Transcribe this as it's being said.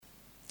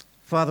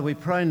Father, we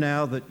pray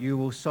now that you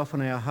will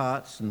soften our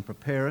hearts and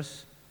prepare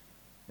us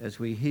as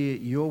we hear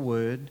your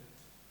word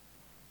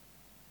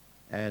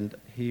and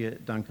hear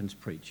Duncan's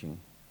preaching.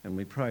 And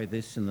we pray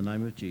this in the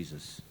name of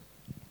Jesus.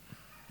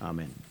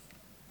 Amen.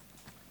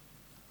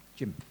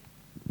 Jim.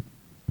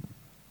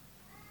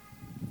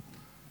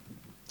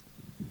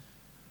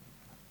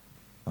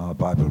 Our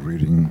Bible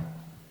reading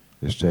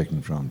is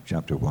taken from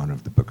chapter 1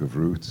 of the book of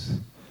Ruth.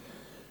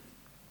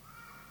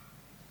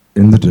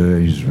 In the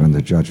days when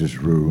the judges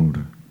ruled,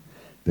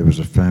 there was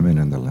a famine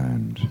in the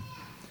land.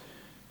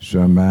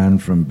 So a man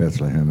from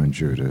Bethlehem in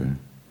Judah,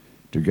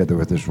 together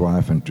with his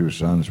wife and 2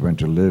 sons, went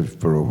to live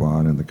for a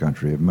while in the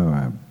country of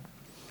Moab.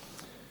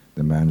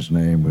 The man's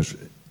name was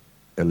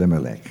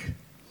Elimelech.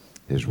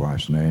 His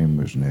wife's name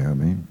was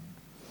Naomi.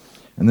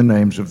 And the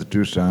names of the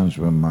 2 sons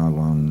were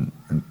Mahlon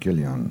and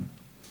Chilion.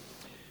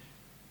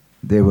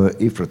 They were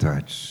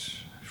Ephrathites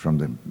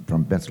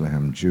from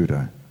Bethlehem,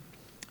 Judah,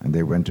 and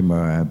they went to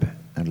Moab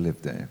and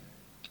lived there.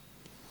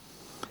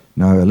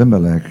 Now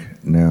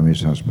Elimelech,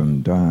 Naomi's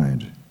husband,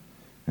 died,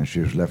 and she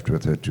was left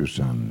with her 2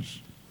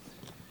 sons.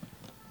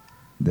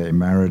 They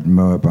married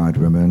Moabite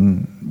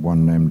women,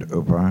 one named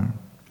Orpah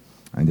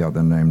and the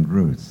other named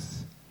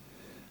Ruth.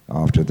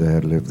 After they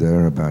had lived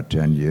there about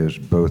 10 years,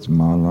 both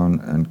Mahlon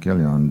and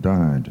Chilion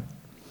died,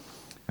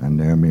 and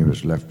Naomi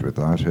was left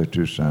without her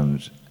 2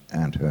 sons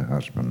and her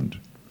husband.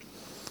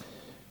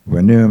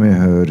 When Naomi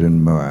heard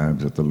in Moab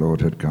that the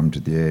Lord had come to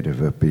the aid of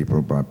her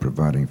people by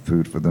providing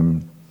food for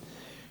them,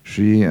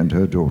 she and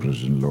her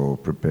daughters-in-law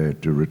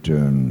prepared to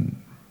return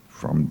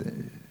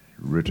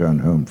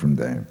home from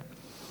there.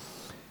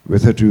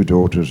 With her 2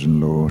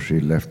 daughters-in-law,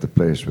 she left the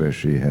place where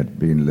she had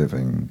been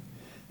living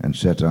and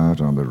set out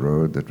on the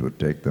road that would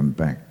take them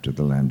back to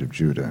the land of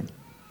Judah.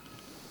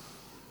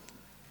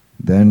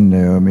 Then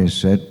Naomi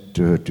said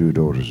to her 2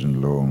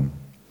 daughters-in-law,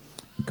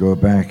 "Go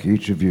back,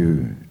 each of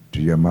you,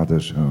 to your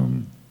mother's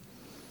home.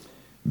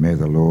 May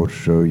the Lord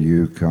show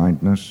you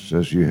kindness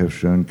as you have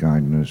shown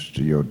kindness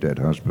to your dead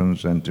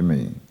husbands and to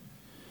me.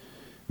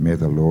 May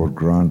the Lord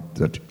grant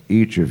that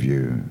each of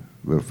you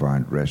will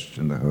find rest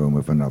in the home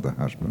of another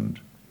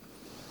husband."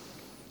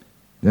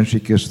 Then she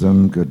kissed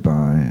them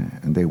goodbye,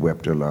 and they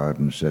wept aloud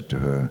and said to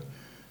her,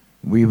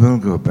 "We will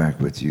go back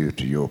with you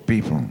to your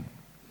people."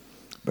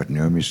 But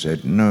Naomi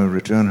said, "No,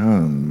 return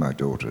home, my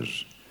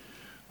daughters.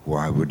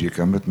 Why would you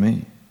come with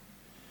me?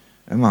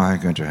 Am I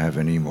going to have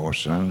any more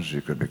sons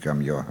who could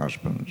become your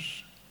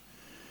husbands?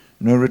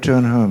 No,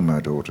 return home,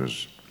 my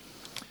daughters.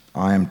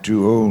 I am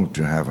too old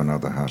to have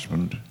another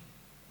husband.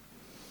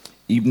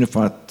 Even if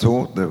I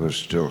thought there was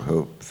still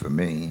hope for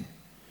me,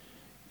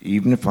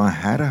 even if I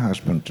had a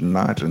husband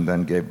tonight and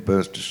then gave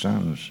birth to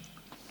sons,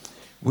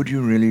 would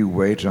you really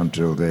wait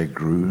until they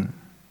grew?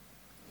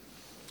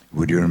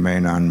 Would you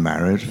remain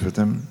unmarried for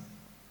them?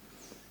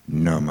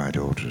 No, my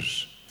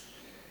daughters.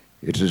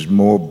 It is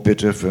more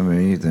bitter for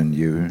me than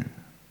you,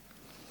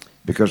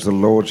 because the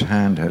Lord's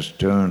hand has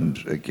turned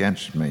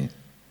against me."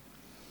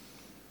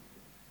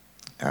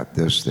 At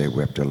this they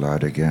wept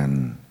aloud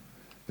again.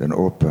 Then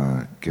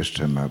Orpah kissed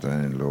her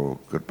mother-in-law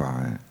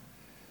goodbye,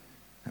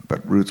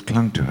 but Ruth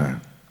clung to her.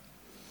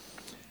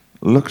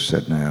 "Look,"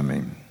 said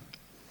Naomi,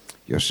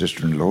 "your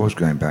sister-in-law is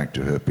going back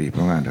to her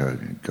people and her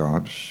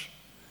gods.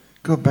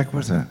 Go back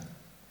with her."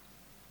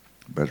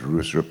 But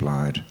Ruth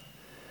replied,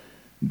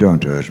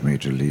 "Don't urge me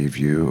to leave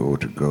you or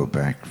to go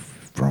back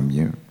from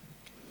you.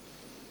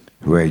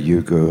 Where you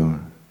go,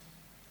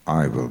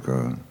 I will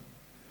go,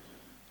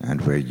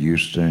 and where you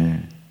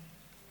stay,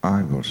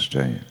 I will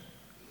stay.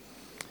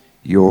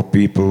 Your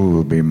people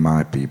will be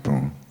my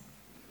people,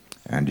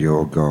 and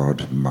your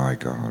God my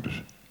God.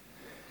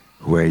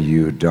 Where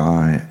you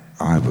die,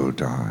 I will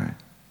die,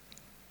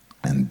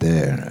 and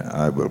there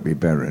I will be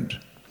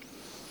buried.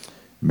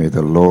 May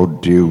the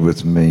Lord deal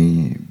with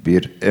me, be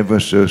it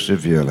ever so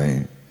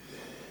severely,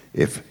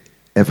 if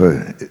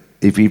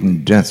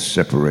even death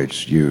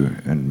separates you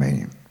and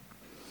me."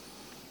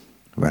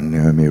 When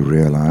Naomi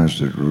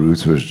realized that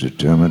Ruth was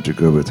determined to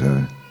go with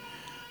her,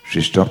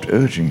 she stopped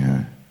urging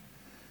her.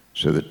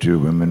 So the 2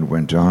 women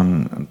went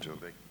on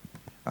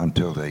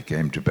until they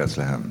came to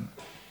Bethlehem.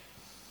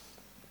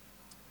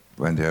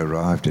 When they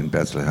arrived in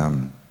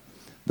Bethlehem,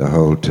 the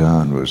whole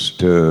town was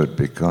stirred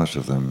because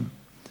of them,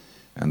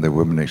 and the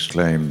women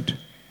exclaimed,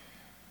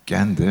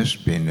 "Can this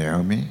be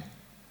Naomi?"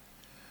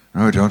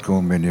 "No, don't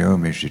call me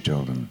Naomi," she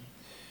told them.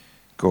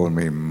 "Call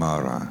me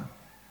Mara,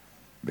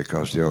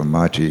 because the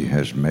Almighty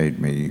has made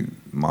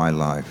my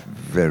life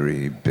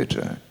very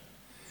bitter.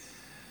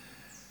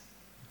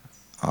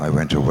 I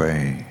went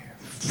away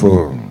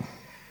full,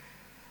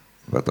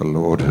 but the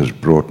Lord has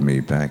brought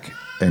me back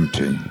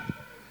empty.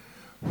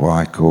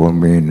 Why call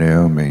me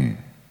Naomi?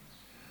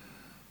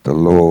 The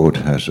Lord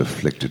has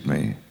afflicted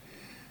me.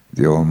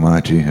 The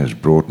Almighty has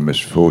brought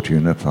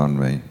misfortune upon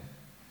me."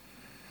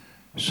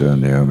 So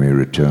Naomi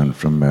returned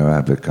from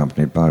Moab,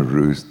 accompanied by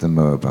Ruth the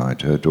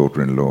Moabite, her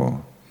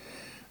daughter-in-law,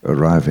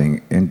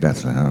 arriving in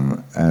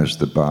Bethlehem as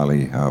the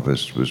barley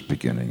harvest was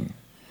beginning.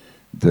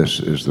 This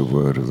is the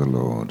word of the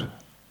Lord.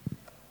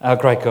 Our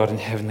great God and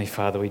Heavenly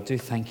Father, we do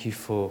thank you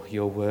for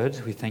your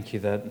word. We thank you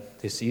that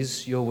this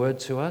is your word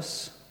to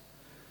us.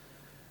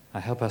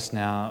 Help us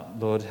now,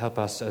 Lord, help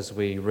us as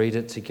we read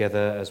it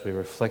together, as we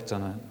reflect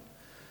on it.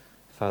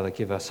 Father,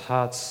 give us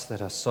hearts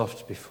that are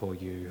soft before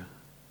you.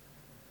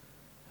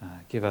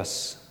 Give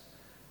us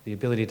the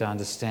ability to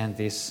understand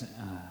this,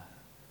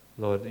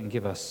 Lord, and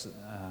give us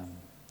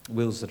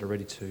wills that are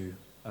ready to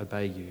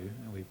obey you.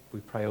 And we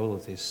pray all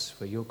of this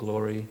for your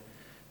glory.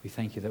 We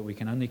thank you that we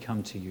can only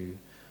come to you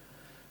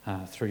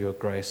through your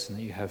grace, and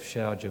that you have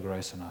showered your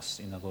grace on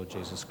us in the Lord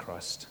Jesus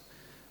Christ.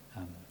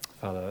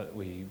 Father,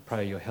 we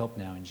pray your help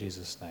now in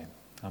Jesus' name.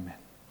 Amen.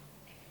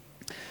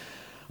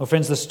 Well,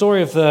 friends, the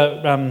story of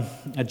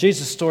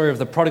Jesus' story of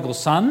the prodigal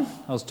son.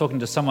 I was talking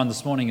to someone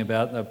this morning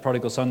about the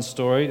prodigal son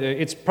story.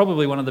 It's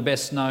probably one of the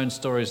best known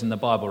stories in the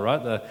Bible,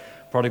 right? The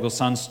prodigal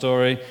son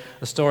story,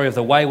 the story of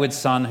the wayward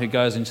son who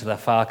goes into the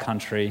far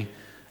country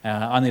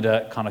only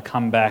to kind of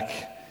come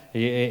back.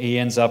 He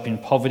ends up in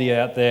poverty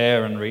out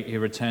there, and he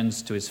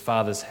returns to his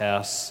father's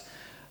house.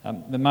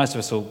 Most of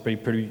us will be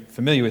pretty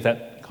familiar with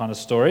that kind of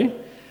story.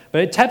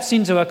 But it taps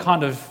into a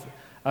kind of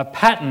a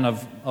pattern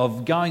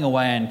of going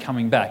away and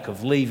coming back,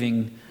 of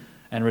leaving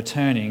and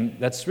returning.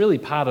 That's really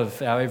part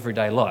of our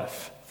everyday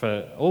life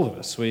for all of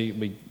us.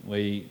 We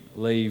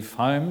leave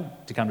home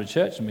to come to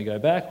church and we go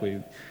back.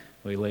 We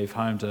leave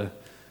home to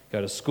go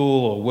to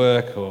school or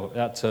work or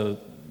out to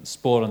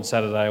sport on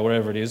Saturday or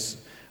whatever it is.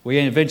 We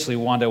eventually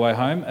wind our way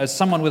home. As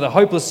someone with a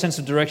hopeless sense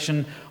of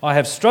direction, I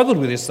have struggled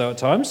with this though at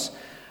times.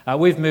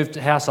 We've moved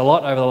house a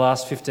lot over the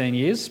last 15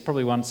 years,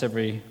 probably once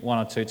every 1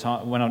 or 2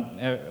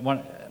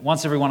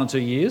 once every 1 or 2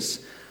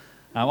 years.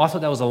 I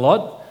thought that was a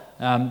lot,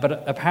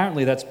 but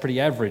apparently that's pretty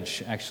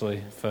average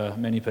actually for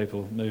many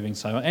people moving.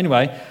 So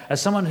anyway,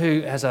 as someone who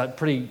has a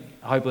pretty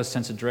hopeless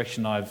sense of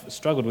direction, I've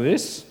struggled with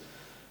this.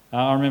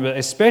 I remember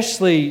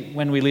especially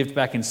when we lived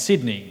back in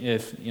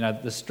Sydney.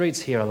 The streets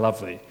here are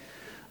lovely.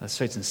 The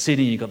streets in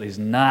Sydney, you've got these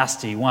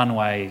nasty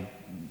one-way,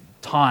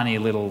 tiny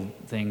little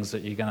things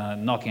that you're going to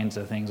knock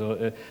into things.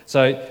 I'd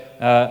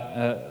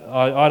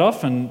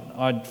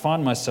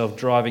find myself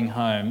driving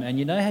home, and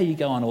you know how you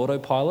go on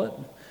autopilot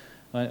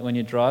when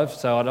you drive?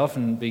 So I'd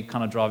often be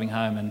kind of driving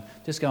home and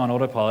just go on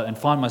autopilot and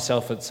find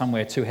myself at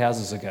somewhere 2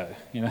 houses ago,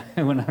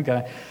 when I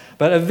go.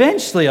 But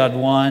eventually I'd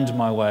wind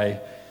my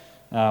way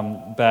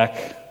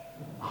back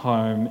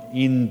home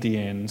in the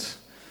end.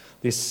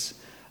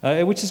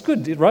 Which is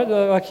good, right?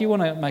 Like you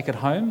want to make it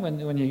home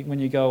when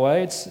you go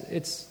away.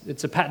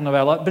 It's a pattern of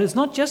our life, but it's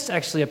not just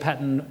actually a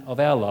pattern of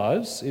our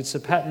lives. It's a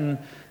pattern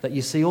that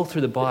you see all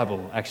through the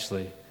Bible.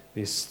 Actually,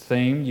 this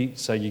theme.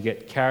 So you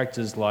get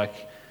characters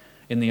like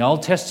in the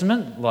Old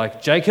Testament,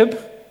 like Jacob.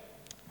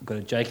 We've got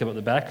a Jacob at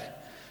the back.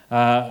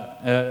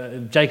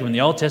 Jacob in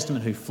the Old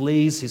Testament who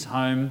flees his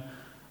home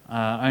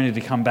only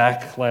to come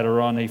back later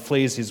on. He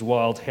flees his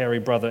wild, hairy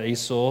brother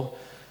Esau.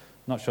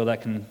 Not sure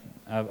that can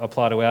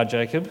apply to our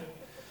Jacob.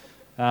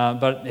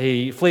 But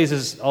he flees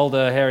his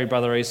older, hairy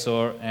brother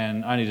Esau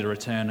and only to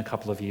return a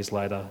couple of years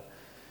later.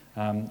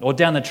 Or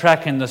down the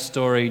track in the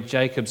story,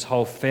 Jacob's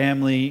whole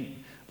family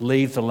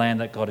leave the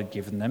land that God had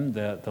given them,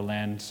 the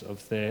land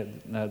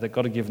that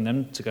God had given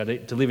them to go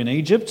to live in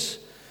Egypt.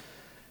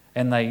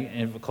 And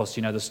of course,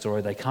 you know the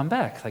story, they come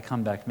back. They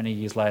come back many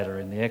years later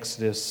in the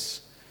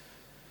Exodus.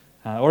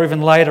 Or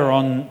even later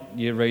on,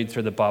 you read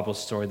through the Bible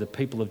story, the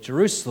people of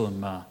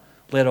Jerusalem are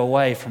led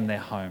away from their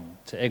home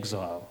to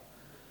exile,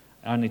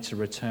 only to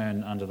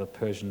return under the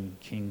Persian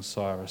king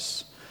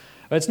Cyrus.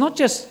 But it's not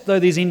just though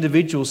these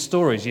individual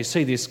stories. You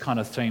see this kind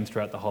of theme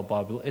throughout the whole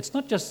Bible. It's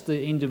not just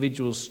the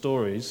individual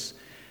stories.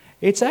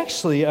 It's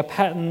actually a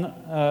pattern,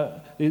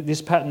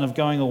 this pattern of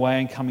going away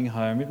and coming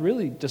home. It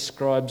really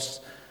describes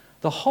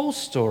the whole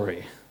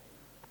story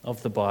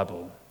of the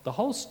Bible. The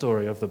whole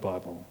story of the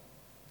Bible.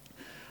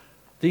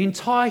 The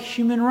entire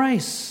human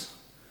race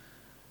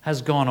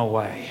has gone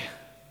away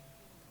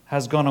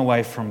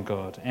from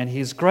God. And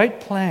his great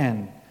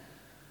plan,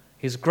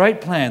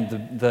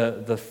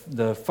 the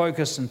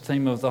focus and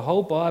theme of the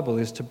whole Bible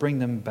is to bring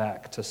them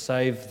back, to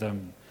save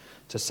them,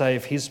 to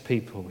save his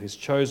people, his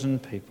chosen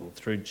people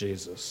through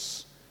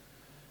Jesus.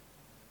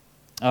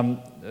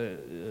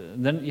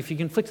 Then if you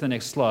can flick to the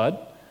next slide.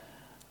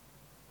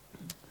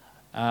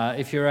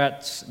 If you're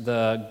at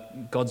the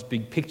God's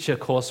Big Picture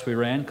course we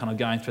ran, kind of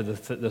going through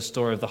the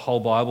story of the whole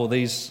Bible,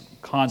 these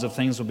kinds of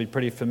things will be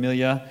pretty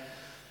familiar.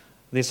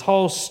 This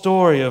whole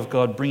story of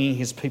God bringing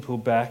his people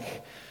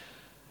back.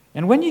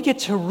 And when you get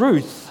to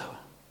Ruth,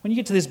 when you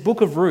get to this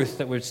book of Ruth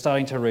that we're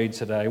starting to read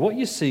today, what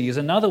you see is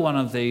another one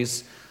of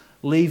these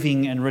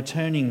leaving and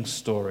returning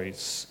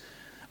stories.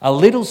 A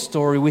little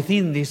story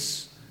within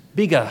this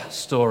bigger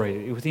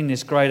story, within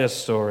this greater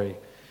story.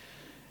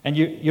 And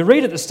you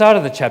read at the start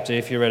of the chapter,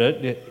 if you read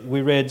it,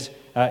 we read,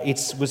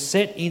 it was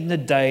set in the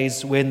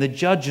days when the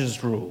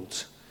judges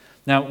ruled.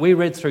 Now, we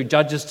read through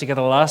Judges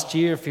together last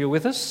year, if you're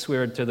with us. We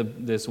read through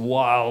this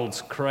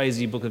wild,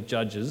 crazy book of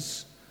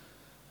Judges.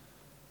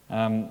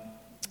 And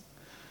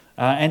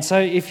so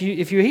if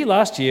you were here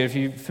last year, if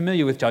you're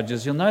familiar with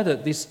Judges, you'll know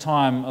that this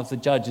time of the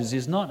Judges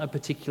is not a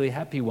particularly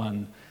happy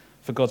one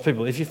for God's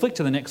people. If you flick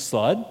to the next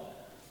slide,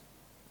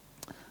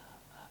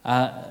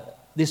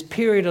 this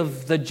period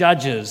of the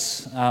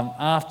judges,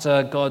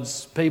 after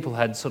God's people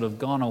had sort of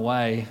gone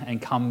away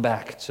and come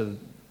back to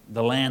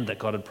the land that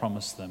God had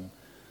promised them,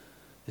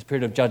 this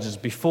period of judges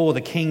before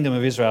the kingdom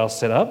of Israel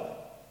set up.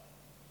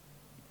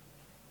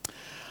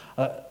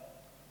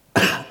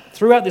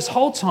 Throughout this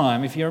whole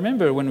time, if you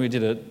remember when we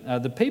did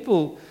it, the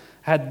people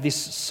had this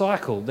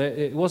cycle.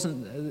 It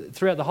wasn't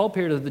throughout the whole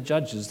period of the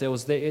judges.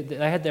 They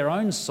had their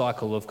own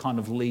cycle of kind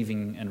of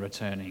leaving and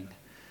returning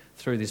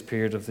through this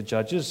period of the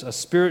judges, a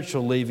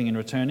spiritual leaving and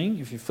returning.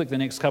 If you flick the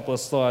next couple of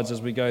slides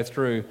as we go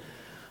through,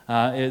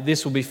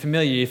 this will be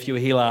familiar if you were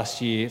here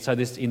last year. So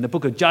in the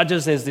book of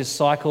Judges, there's this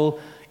cycle.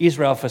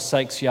 Israel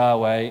forsakes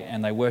Yahweh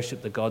and they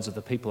worship the gods of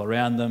the people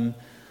around them.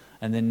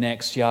 And then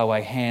next,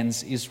 Yahweh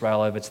hands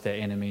Israel over to their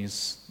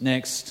enemies.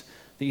 Next,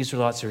 the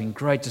Israelites are in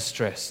great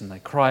distress and they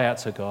cry out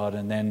to God.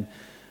 And then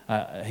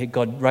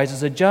God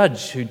raises a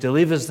judge who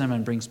delivers them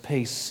and brings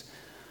peace.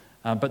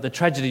 But the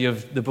tragedy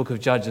of the book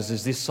of Judges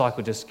is this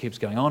cycle just keeps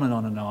going on and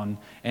on and on.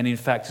 And in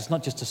fact, it's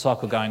not just a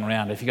cycle going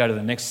around. If you go to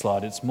the next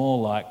slide, it's more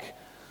like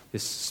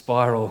this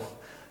spiral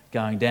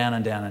going down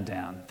and down and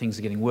down. Things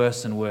are getting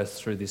worse and worse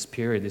through this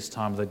period, this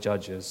time of the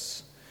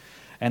Judges.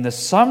 And the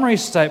summary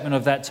statement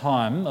of that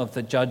time of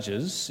the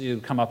Judges, it'll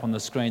come up on the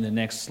screen, the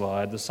next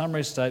slide. The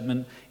summary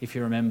statement, if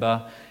you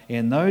remember,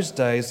 in those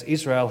days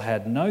Israel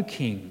had no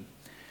king.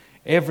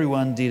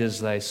 Everyone did as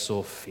they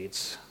saw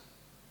fit.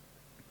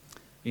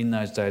 In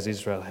those days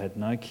Israel had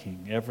no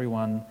king.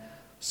 Everyone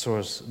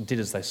did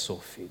as they saw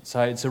fit.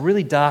 So it's a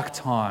really dark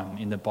time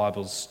in the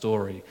Bible's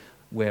story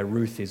where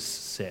Ruth is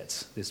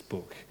set, this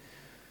book.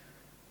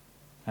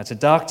 It's a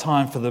dark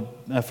time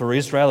for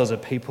Israel as a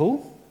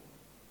people.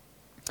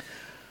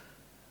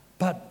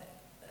 But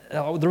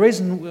the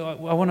reason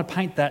I want to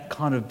paint that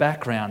kind of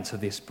background to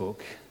this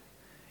book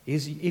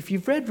is if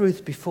you've read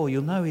Ruth before,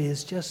 you'll know it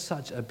is just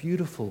such a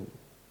beautiful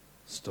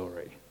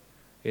story.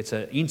 It's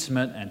an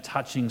intimate and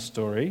touching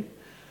story.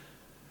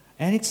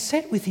 And it's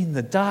set within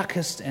the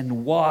darkest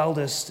and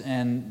wildest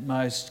and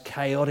most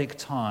chaotic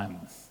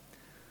time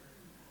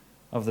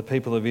of the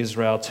people of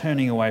Israel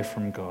turning away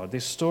from God.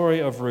 This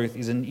story of Ruth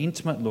is an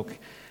intimate look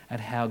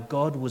at how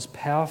God was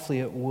powerfully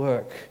at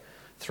work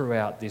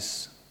throughout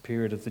this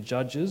period of the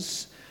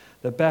Judges.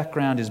 The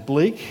background is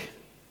bleak,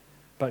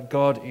 but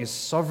God is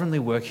sovereignly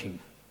working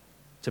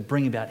to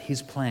bring about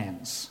his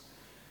plans,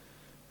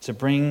 to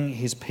bring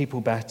his people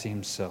back to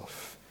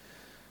himself.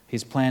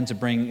 His plan to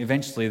bring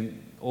eventually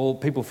all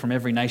people from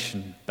every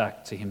nation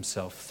back to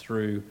himself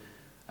through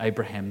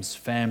Abraham's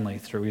family,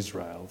 through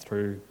Israel,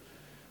 through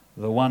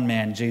the one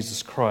man,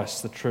 Jesus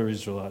Christ, the true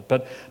Israelite.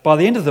 But by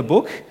the end of the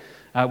book,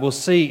 we'll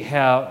see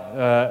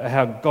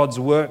how God's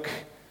work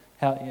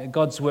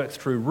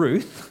through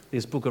Ruth,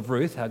 this book of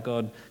Ruth, how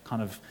God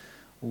kind of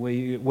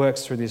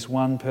works through this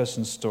one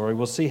person's story.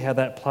 We'll see how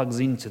that plugs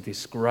into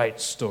this great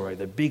story,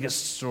 the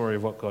biggest story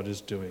of what God is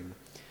doing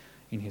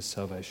in his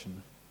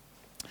salvation.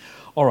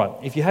 All right,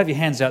 if you have your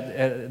hands out,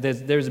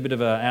 there's a bit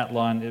of an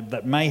outline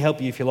that may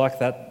help you if you like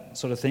that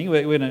sort of thing.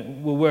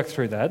 We'll work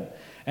through that.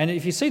 And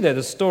if you see there,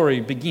 the story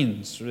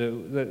begins.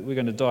 We're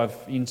going to dive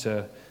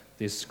into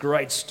this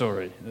great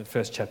story, the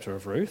first chapter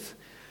of Ruth.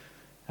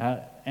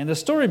 And the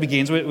story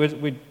begins,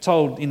 we're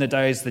told in the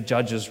days the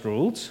judges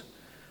ruled,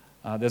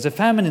 there's a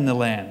famine in the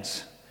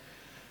land.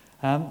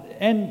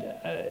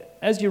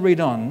 As you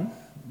read on,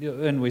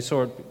 and we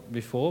saw it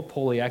before,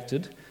 poorly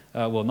acted,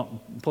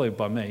 not poorly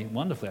by me,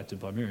 wonderfully acted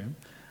by Miriam,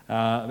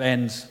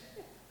 and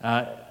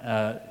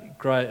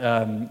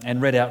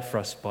read out for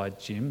us by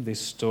Jim, this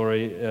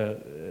story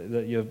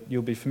that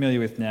you'll be familiar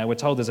with now. We're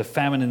told there's a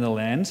famine in the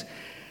land.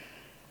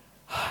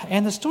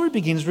 And the story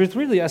begins with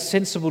really a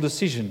sensible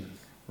decision,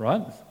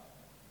 right?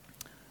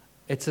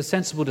 It's a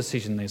sensible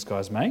decision these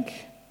guys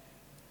make.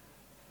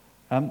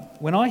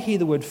 When I hear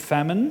the word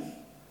famine,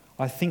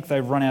 I think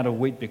they've run out of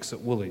Weet-Bix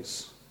at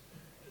Woolies,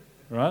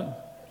 right?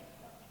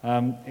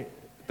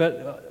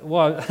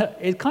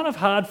 It's kind of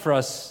hard for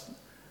us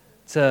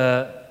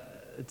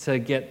to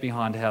get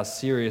behind how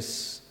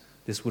serious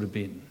this would have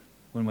been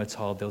when we're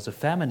told there was a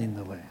famine in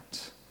the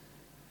land.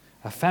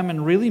 A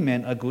famine really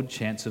meant a good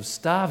chance of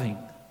starving.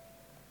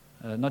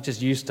 Not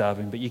just you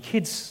starving, but your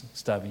kids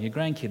starving, your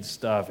grandkids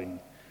starving.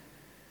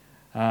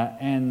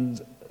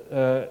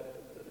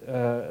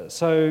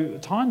 So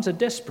times are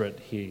desperate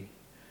here.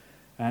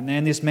 And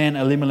then this man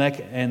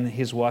Elimelech and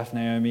his wife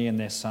Naomi and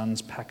their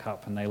sons pack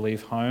up and they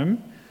leave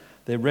home.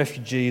 They're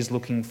refugees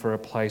looking for a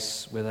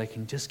place where they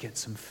can just get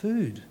some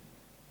food.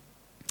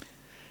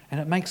 And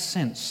it makes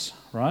sense,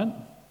 right?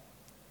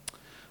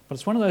 But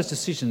it's one of those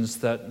decisions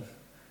that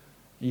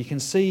you can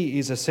see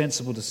is a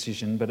sensible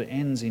decision, but it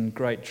ends in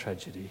great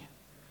tragedy.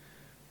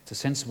 It's a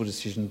sensible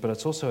decision, but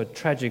it's also a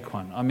tragic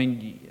one. I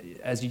mean,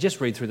 as you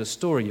just read through the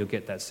story, you'll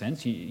get that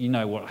sense. You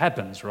know what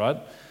happens, right?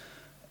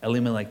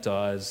 Elimelech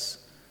dies.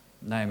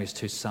 Naomi's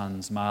two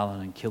sons,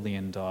 Mahlon and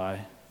Chilion,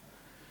 die.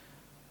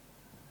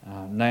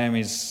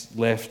 Naomi's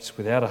left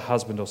without a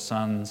husband or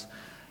sons.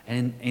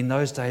 And in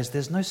those days,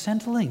 there's no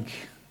Centrelink.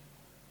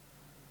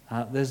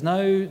 There's no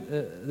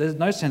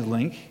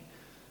Centrelink.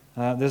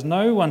 There's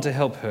no one to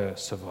help her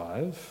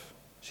survive.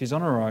 She's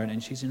on her own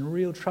and she's in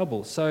real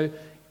trouble. So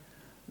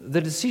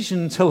the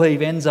decision to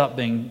leave ends up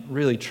being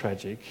really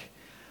tragic.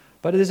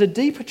 But there's a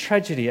deeper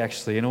tragedy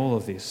actually in all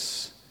of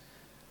this.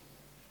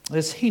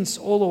 There's hints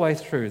all the way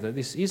through that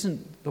this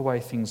isn't the way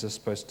things are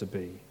supposed to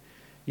be.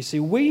 You see,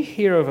 we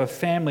hear of a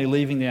family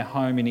leaving their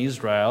home in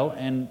Israel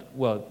and,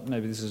 well,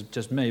 maybe this is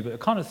just me, but I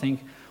kind of think,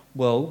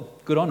 well,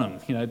 good on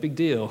them, big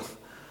deal.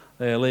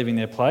 They're leaving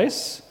their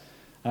place.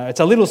 It's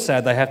a little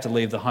sad they have to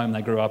leave the home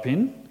they grew up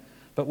in,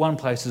 but one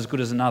place is as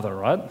good as another,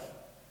 right?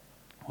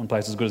 One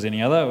place is as good as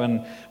any other,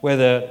 and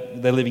whether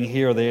they're living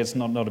here or there, it's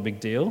not a big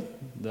deal.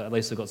 At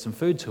least they've got some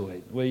food to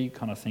eat. We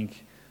kind of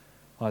think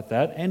like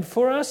that. And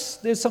for us,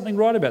 there's something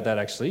right about that,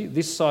 actually.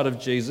 This side of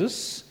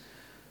Jesus,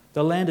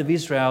 the land of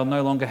Israel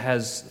no longer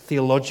has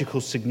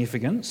theological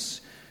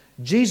significance.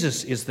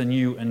 Jesus is the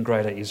new and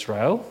greater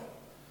Israel,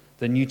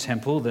 the new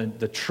temple,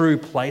 the true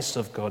place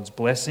of God's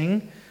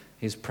blessing,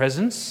 his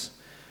presence.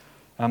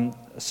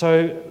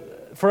 So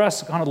for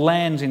us, kind of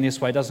land in this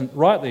way doesn't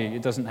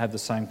have the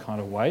same kind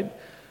of weight.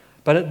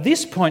 But at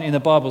this point in the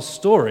Bible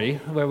story,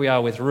 where we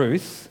are with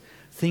Ruth,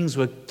 things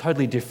were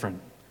totally different.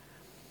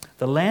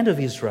 The land of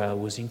Israel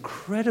was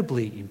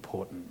incredibly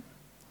important,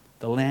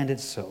 the land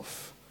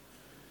itself.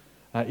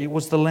 It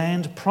was the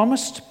land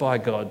promised by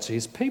God to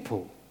his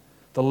people,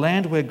 the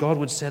land where God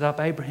would set up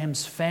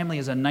Abraham's family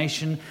as a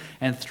nation,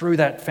 and through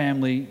that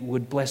family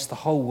would bless the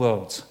whole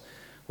world,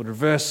 would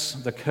reverse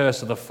the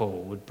curse of the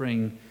fall, would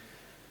bring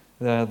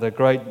the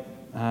great,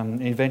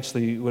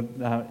 eventually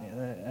would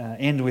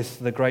end with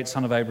the great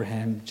son of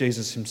Abraham,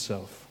 Jesus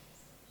himself.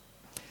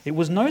 It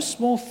was no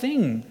small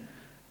thing,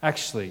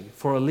 actually,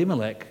 for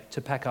Elimelech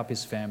to pack up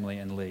his family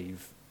and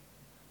leave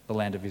the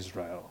land of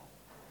Israel.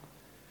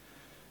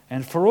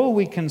 And for all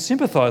we can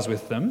sympathise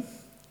with them,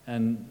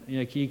 and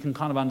you can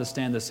kind of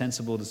understand the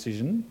sensible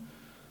decision,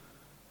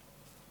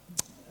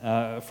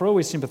 for all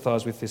we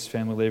sympathise with this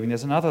family leaving,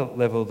 there's another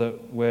level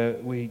where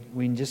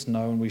we just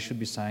know and we should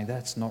be saying,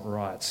 that's not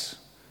right.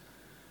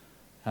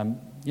 You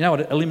know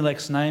what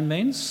Elimelech's name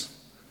means?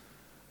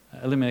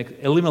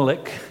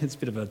 Elimelech, it's a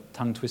bit of a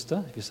tongue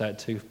twister if you say it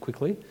too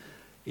quickly.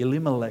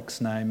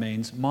 Elimelech's name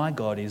means, my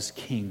God is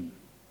king.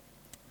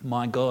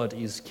 My God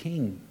is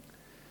king.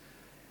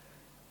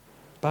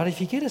 But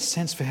if you get a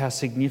sense for how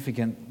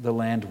significant the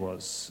land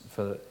was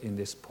in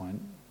this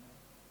point,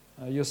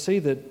 you'll see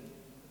that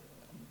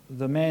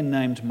the man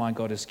named My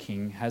God is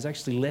King has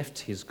actually left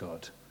his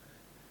God.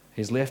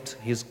 He's left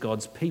his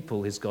God's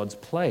people, his God's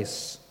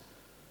place.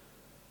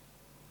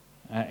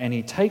 And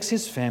he takes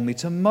his family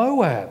to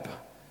Moab.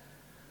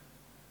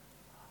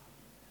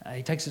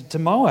 He takes it to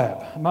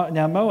Moab.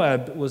 Now,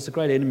 Moab was the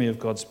great enemy of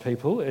God's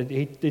people.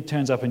 It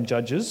turns up in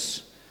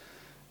Judges.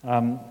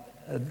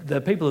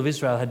 The people of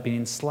Israel had been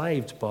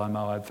enslaved by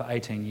Moab for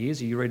 18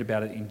 years. You read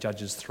about it in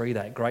Judges 3,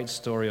 that great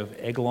story of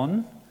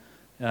Eglon,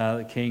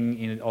 the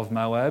king of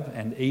Moab,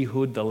 and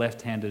Ehud, the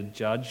left-handed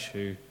judge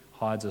who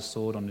hides a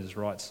sword on his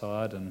right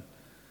side, and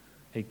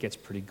it gets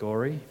pretty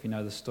gory, if you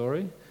know the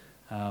story.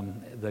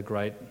 The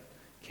great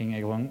King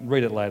Eglon.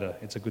 Read it later.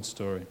 It's a good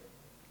story.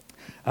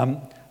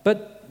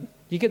 But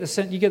you get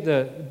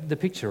the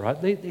picture, right?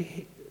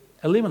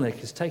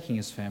 Elimelech is taking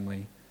his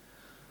family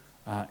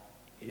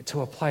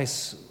to a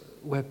place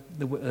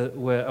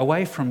where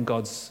away from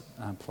God's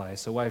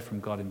place, away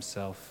from God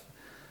himself,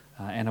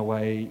 and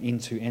away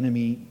into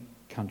enemy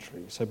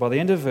country. So by the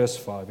end of verse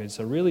 5, it's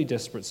a really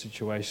desperate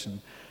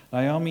situation.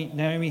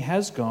 Naomi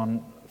has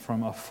gone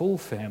from a full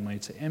family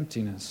to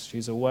emptiness.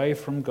 She's away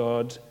from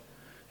God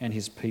and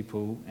his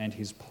people and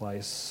his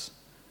place.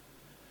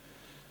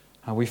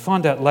 We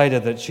find out later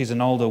that she's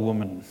an older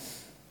woman.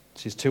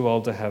 She's too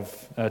old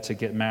to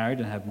get married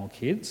and have more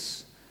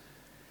kids.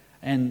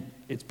 And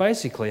it's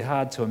basically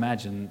hard to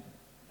imagine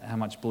how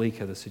much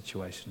bleaker the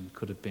situation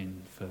could have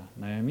been for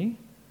Naomi.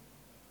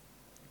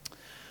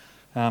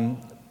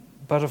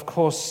 But of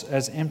course,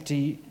 as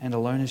empty and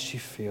alone as she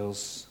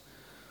feels,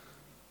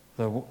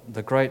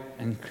 the great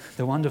and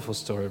the wonderful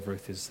story of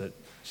Ruth is that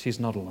she's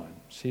not alone.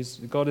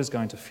 God is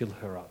going to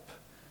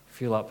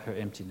fill up her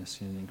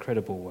emptiness in an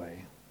incredible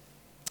way.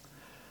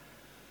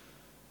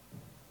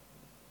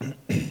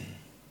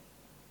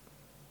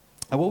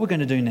 What we're going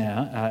to do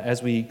now,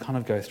 as we kind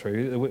of go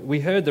through, we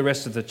heard the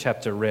rest of the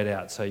chapter read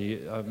out, so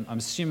I'm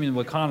assuming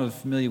we're kind of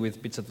familiar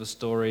with bits of the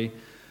story.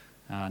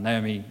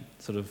 Naomi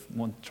sort of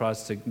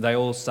they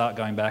all start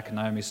going back, and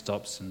Naomi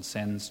stops and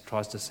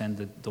tries to send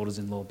the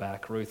daughters-in-law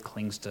back. Ruth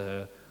clings to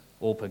her,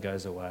 Orpah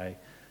goes away,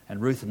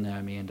 and Ruth and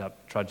Naomi end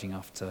up trudging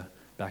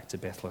back to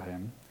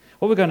Bethlehem.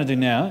 What we're going to do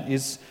now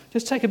is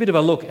just take a bit of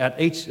a look at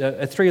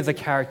three of the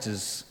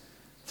characters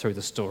through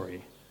the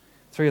story.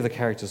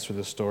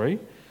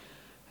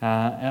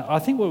 I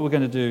think what we're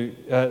going to do,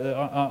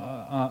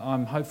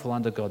 I'm hopeful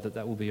under God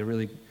that will be a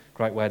really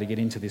great way to get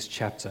into this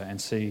chapter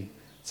and see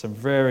some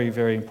very,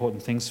 very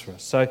important things for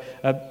us. So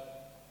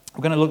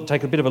we're going to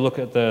take a bit of a look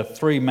at the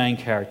three main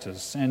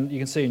characters, and you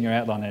can see in your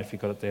outline there if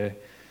you've got it there.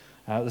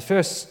 The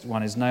first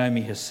one is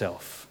Naomi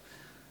herself.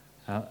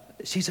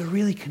 she's a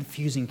really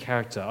confusing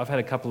character. I've had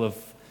a couple of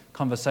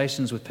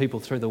conversations with people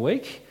through the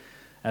week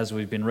as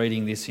we've been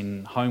reading this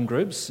in home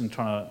groups and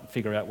trying to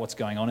figure out what's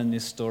going on in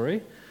this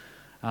story.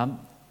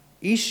 What's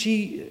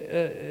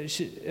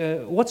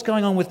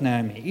going on with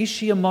Naomi? Is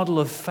she a model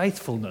of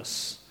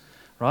faithfulness?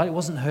 Right? It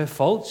wasn't her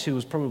fault. She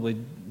was probably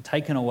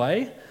taken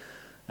away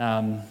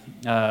in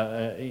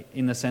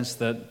the sense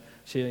that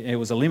it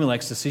was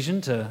Elimelech's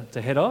decision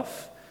to head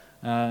off.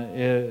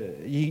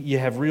 You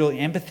have real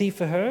empathy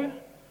for her.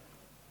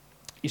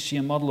 Is she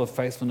a model of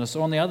faithfulness?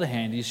 Or on the other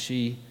hand, is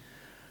she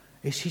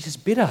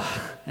just bitter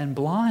and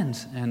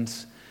blind? And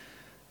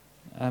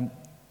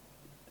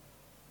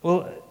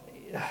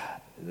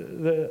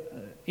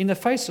in the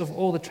face of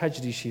all the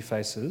tragedy she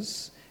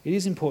faces, it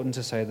is important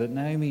to say that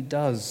Naomi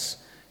does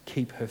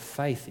keep her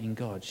faith in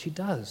God. She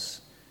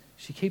does.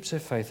 She keeps her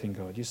faith in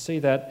God. You see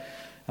that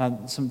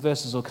some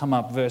verses will come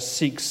up. Verse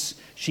 6,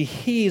 she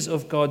hears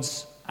of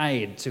God's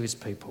aid to his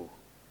people.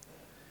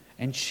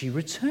 And she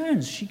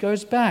returns. She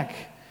goes back.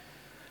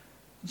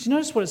 Did you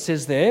notice what it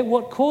says there?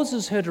 What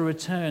causes her to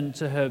return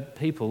to her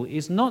people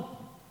is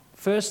not,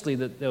 firstly,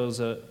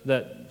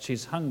 that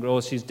she's hungry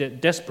or she's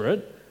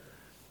desperate.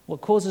 What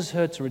causes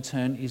her to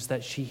return is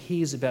that she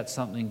hears about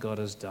something God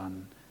has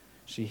done.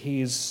 She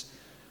hears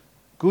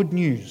good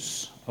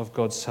news of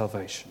God's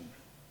salvation.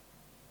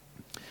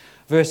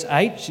 Verse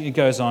 8, she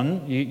goes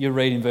on, you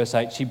read in verse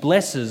 8, she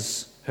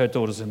blesses her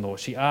daughters-in-law.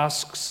 She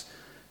asks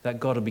that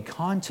God will be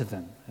kind to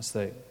them as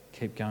they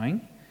keep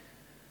going.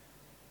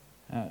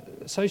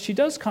 So she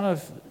does kind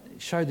of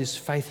show this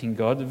faith in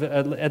God.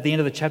 At the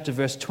end of the chapter,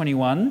 verse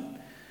 21,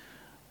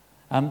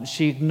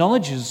 she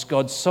acknowledges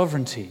God's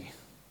sovereignty.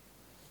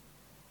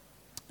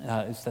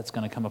 If that's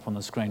going to come up on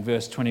the screen,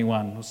 verse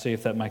 21, we'll see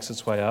if that makes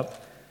its way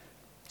up.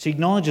 She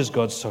acknowledges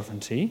God's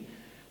sovereignty.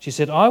 She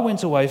said, I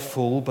went away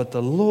full, but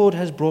the Lord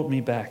has brought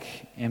me back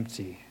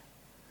empty.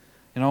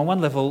 On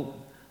one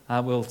level,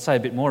 we'll say a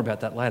bit more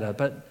about that later,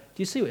 but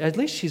do you see, at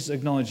least she's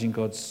acknowledging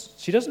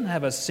she doesn't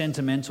have a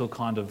sentimental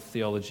kind of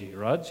theology,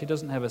 right? She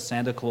doesn't have a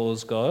Santa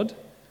Claus God.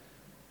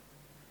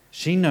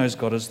 She knows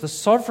God as the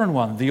sovereign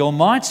one, the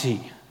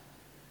Almighty,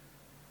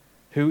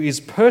 who is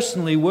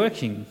personally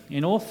working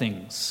in all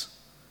things.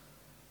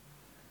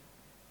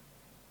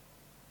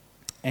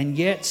 And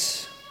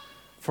yet,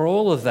 for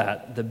all of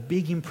that, the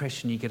big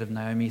impression you get of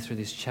Naomi through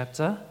this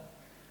chapter,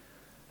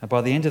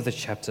 by the end of the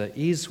chapter,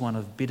 is one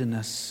of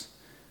bitterness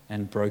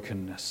and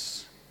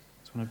brokenness.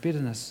 It's one of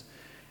bitterness.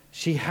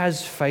 She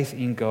has faith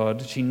in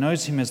God. She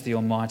knows him as the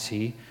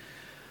Almighty,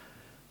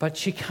 but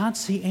she can't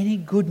see any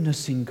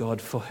goodness in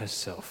God for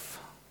herself.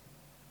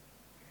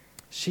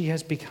 She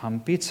has become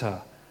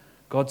bitter.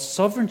 God's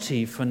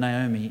sovereignty for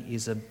Naomi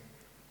is a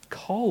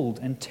cold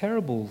and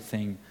terrible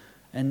thing,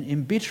 an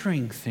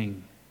embittering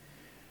thing.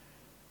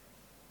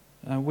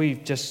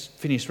 We've just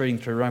finished reading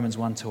through Romans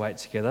 1-8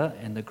 together,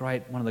 and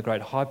one of the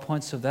great high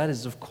points of that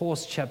is, of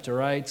course,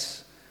 chapter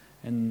 8,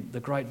 and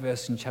the great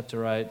verse in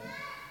chapter 8,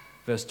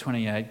 verse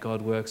 28,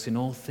 God works in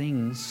all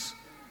things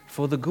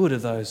for the good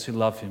of those who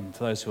love him,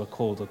 for those who are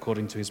called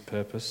according to his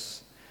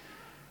purpose.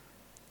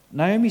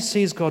 Naomi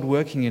sees God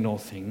working in all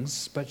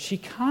things, but she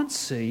can't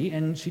see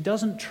and she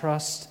doesn't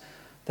trust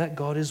that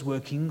God is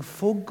working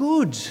for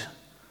good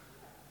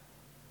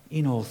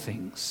in all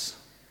things.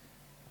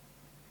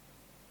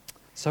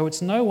 So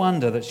it's no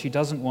wonder that she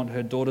doesn't want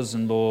her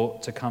daughters-in-law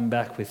to come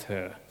back with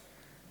her,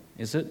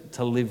 is it?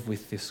 To live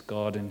with this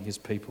God and his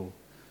people.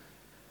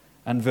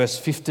 And verse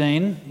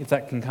 15, if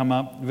that can come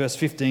up, verse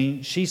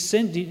 15,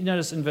 you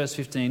notice in verse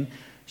 15,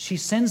 she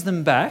sends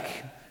them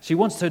back. She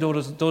wants her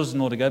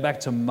daughters-in-law to go back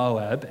to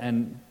Moab,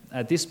 and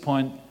at this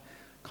point,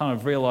 kind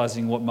of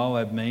realizing what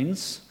Moab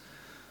means.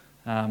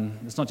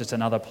 It's not just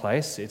another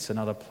place, it's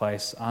another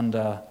place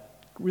under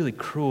really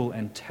cruel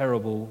and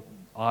terrible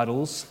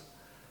idols.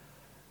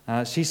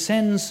 She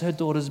sends her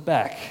daughters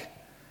back.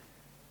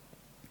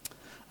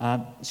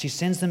 She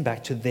sends them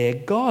back to their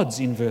gods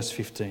in verse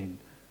 15,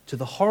 to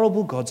the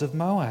horrible gods of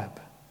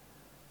Moab.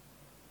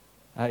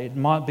 It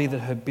might be that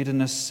her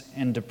bitterness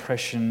and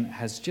depression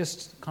has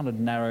just kind of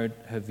narrowed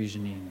her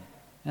vision in.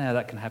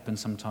 That can happen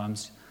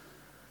sometimes.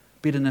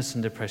 Bitterness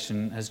and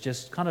depression has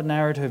just kind of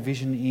narrowed her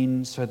vision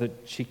in so that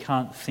she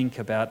can't think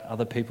about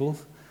other people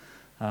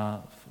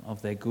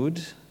of their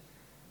good.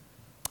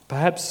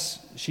 Perhaps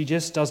she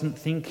just doesn't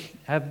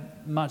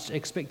have much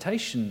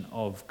expectation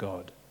of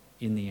God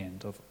in the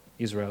end, of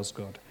Israel's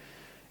God.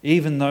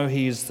 Even though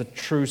he is the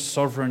true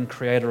sovereign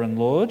creator and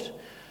Lord,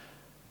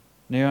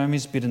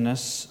 Naomi's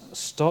bitterness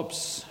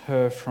stops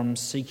her from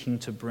seeking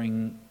to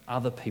bring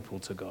other people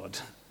to God,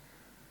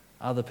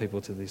 other people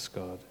to this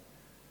God.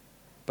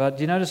 But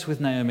you notice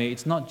with Naomi,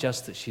 it's not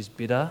just that she's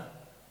bitter,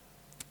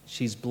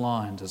 she's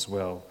blind as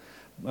well.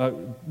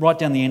 Right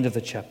down the end of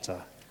the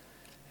chapter,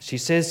 she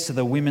says to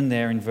the women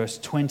there in verse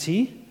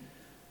 20,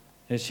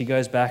 as she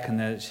goes back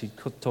and she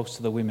talks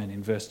to the women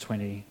in verse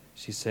 20,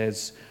 she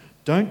says,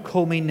 "Don't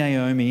call me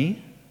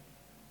Naomi."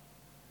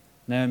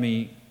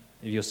 Naomi,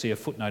 you'll see a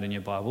footnote in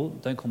your Bible.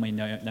 Don't call me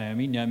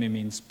Naomi. Naomi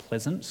means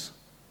pleasant.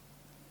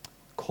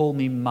 Call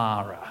me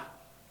Mara.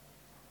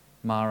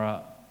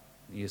 Mara,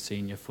 you see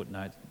in your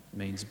footnote,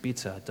 means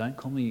bitter. Don't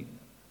call me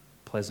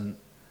pleasant,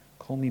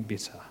 call me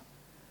bitter.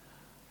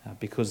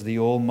 Because the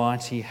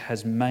Almighty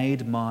has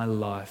made my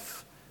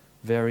life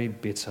very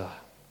bitter.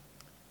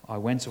 I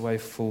went away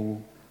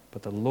full,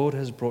 but the Lord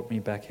has brought me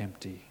back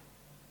empty.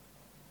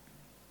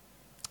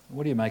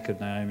 What do you make of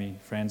Naomi,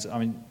 friends? I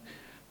mean,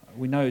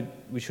 we know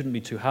we shouldn't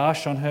be too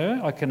harsh on her.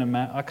 I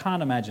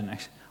can't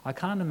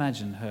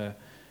imagine her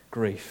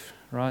grief,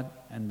 right,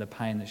 and the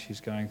pain that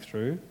she's going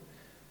through.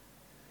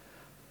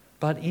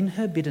 But in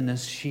her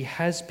bitterness, she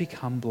has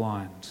become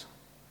blind.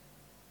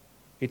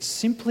 It's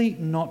simply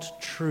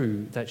not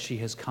true that she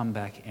has come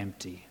back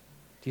empty.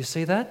 Do you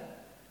see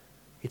that?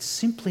 It's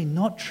simply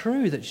not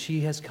true that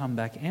she has come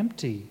back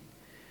empty.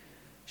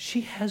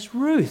 She has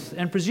Ruth,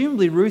 and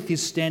presumably Ruth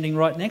is standing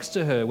right next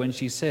to her when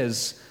she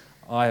says,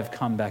 I have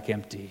come back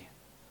empty.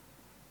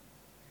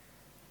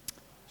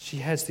 She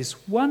has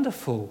this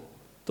wonderful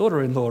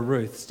daughter-in-law,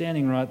 Ruth,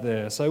 standing right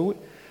there. So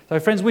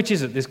friends, which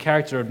is it, this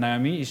character of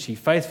Naomi? Is she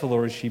faithful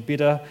or is she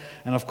bitter?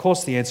 And of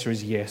course the answer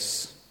is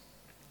yes.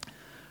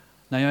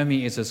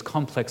 Naomi is as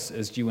complex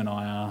as you and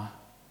I are.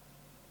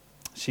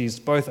 She's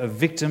both a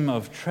victim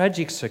of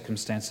tragic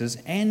circumstances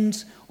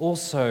and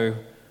also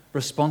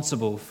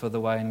responsible for the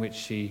way in which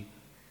she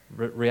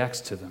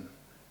reacts to them.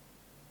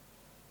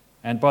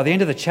 And by the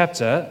end of the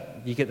chapter,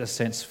 you get the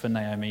sense for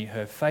Naomi,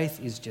 her faith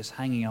is just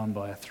hanging on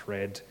by a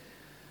thread.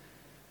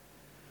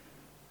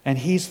 And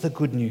here's the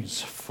good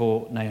news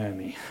for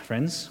Naomi,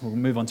 friends. We'll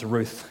move on to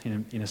Ruth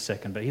in a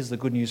second, but here's the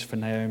good news for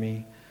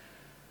Naomi.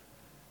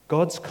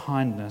 God's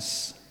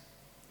kindness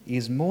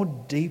is more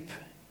deep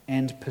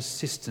and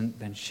persistent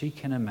than she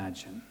can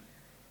imagine.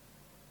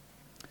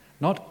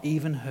 Not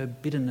even her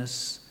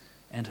bitterness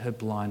and her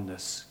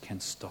blindness can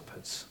stop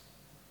it.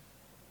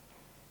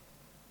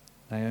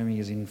 Naomi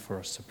is in for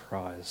a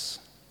surprise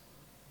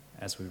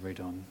as we read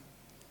on.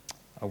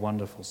 A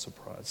wonderful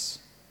surprise.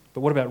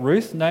 But what about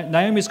Ruth?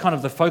 Naomi is kind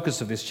of the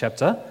focus of this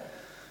chapter.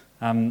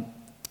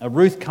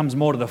 Ruth comes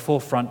more to the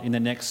forefront in the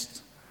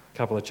next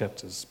couple of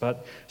chapters.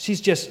 But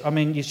she's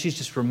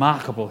just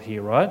remarkable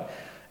here, right?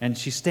 And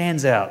she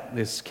stands out,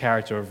 this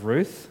character of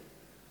Ruth.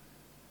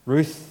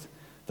 Ruth,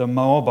 the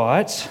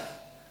Moabite,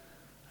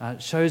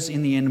 shows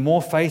in the end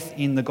more faith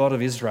in the God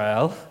of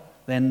Israel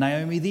than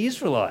Naomi the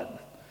Israelite.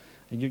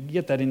 And you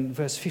get that in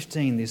verse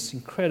 15, this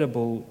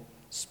incredible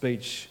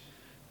speech.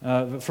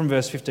 From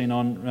verse 15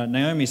 on,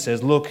 Naomi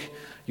says, look,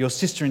 your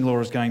sister-in-law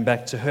is going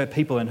back to her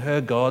people and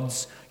her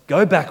gods.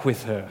 Go back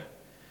with her.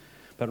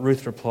 But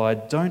Ruth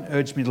replied, don't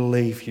urge me to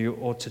leave you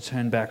or to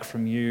turn back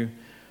from you.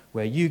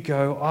 Where you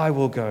go, I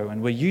will go,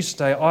 and where you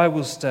stay, I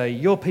will stay.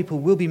 Your people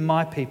will be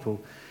my people,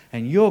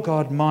 and your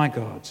God, my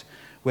God.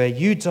 Where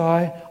you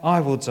die, I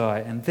will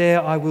die, and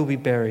there I will be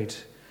buried.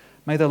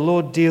 May the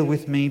Lord deal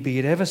with me, be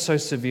it ever so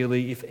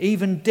severely, if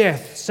even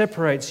death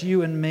separates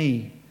you and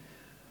me.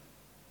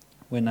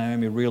 When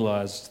Naomi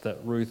realized that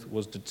Ruth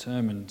was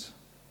determined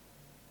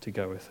to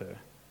go with her,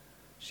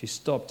 she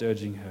stopped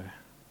urging her.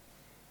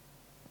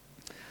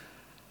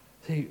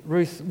 See,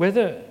 Ruth,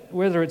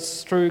 whether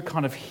it's through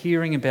kind of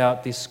hearing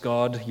about this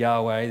God,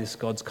 Yahweh, this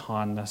God's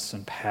kindness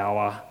and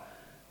power,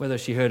 whether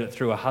she heard it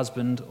through a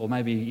husband or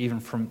maybe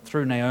even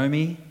through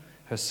Naomi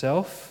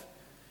herself,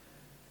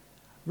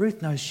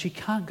 Ruth knows she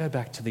can't go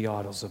back to the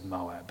idols of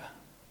Moab.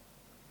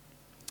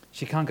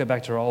 She can't go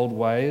back to her old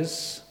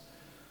ways,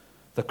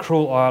 the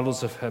cruel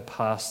idols of her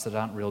past that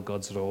aren't real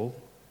gods at all.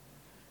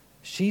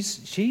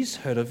 She's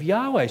heard of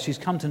Yahweh. She's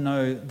come to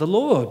know the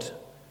Lord.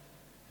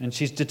 And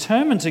she's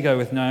determined to go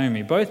with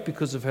Naomi, both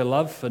because of her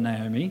love for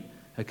Naomi,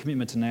 her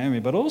commitment to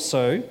Naomi, but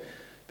also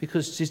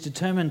because she's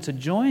determined to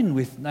join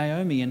with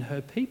Naomi and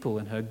her people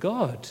and her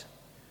God.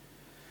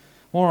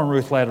 More on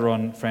Ruth later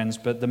on, friends,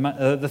 but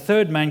the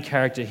third main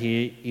character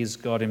here is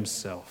God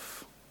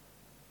himself.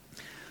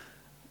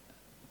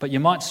 But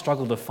you might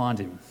struggle to find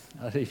him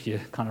if you're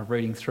kind of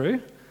reading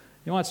through.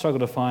 You might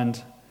struggle to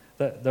find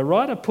that the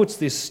writer puts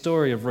this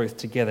story of Ruth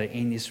together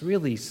in this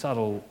really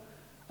subtle,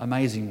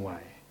 amazing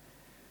way.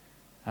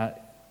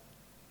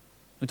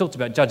 We talked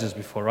about Judges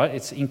before, right?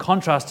 It's in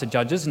contrast to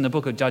Judges. In the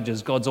book of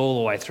Judges, God's all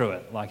the way through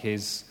it. Like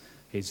he's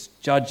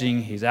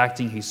judging, he's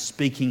acting, he's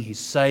speaking, he's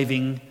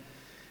saving.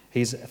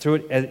 He's through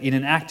it in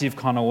an active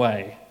kind of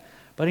way.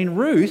 But in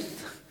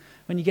Ruth,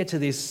 when you get to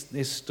this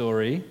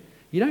story,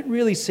 you don't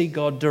really see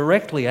God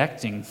directly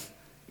acting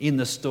in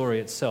the story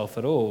itself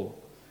at all.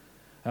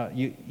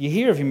 You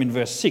hear of him in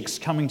verse 6,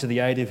 coming to the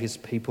aid of his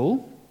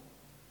people.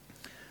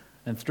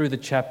 And through the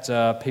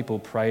chapter, people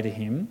pray to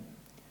him.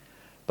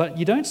 But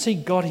you don't see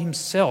God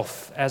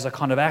himself as a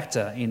kind of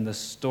actor in the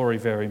story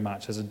very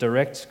much, as a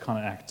direct kind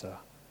of actor.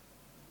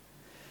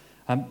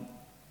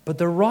 But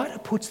the writer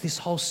puts this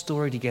whole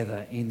story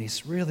together in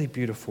this really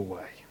beautiful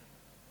way.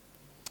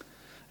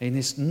 In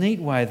this neat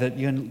way that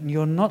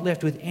you're not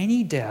left with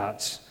any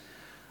doubt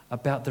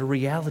about the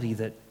reality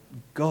that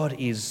God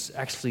is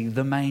actually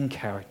the main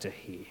character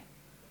here.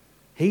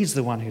 He's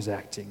the one who's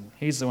acting.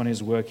 He's the one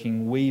who's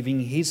working,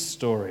 weaving his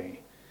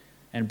story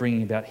and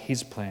bringing about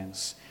his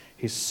plans.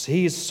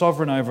 He is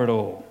sovereign over it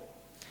all.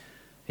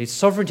 His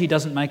sovereignty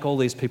doesn't make all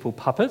these people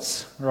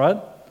puppets, right?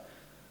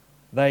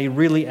 They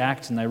really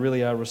act and they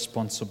really are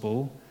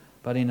responsible,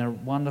 but in a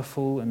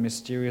wonderful and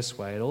mysterious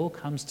way, it all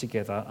comes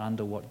together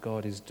under what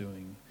God is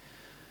doing.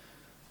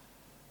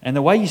 And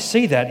the way you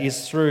see that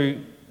is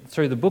through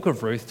the book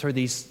of Ruth, through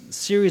these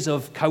series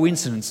of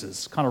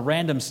coincidences, kind of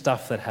random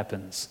stuff that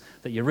happens,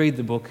 that you read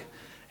the book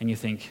and you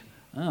think,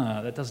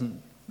 that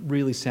doesn't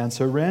really sound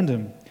so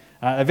random.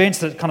 Events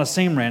that kind of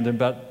seem random,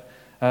 but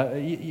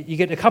you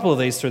get a couple of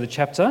these through the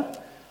chapter.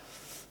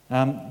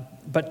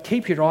 But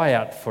keep your eye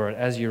out for it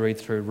as you read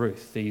through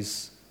Ruth,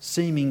 these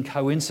seeming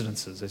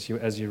coincidences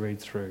as you read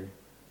through.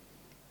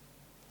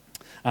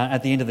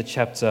 At the end of the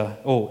chapter,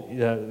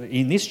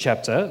 in this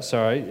chapter,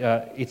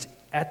 it's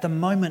at the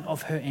moment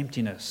of her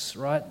emptiness,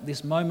 right?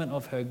 This moment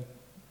of her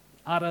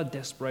utter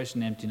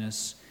desperation and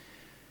emptiness,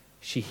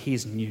 she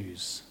hears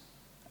news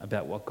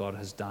about what God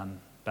has done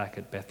back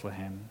at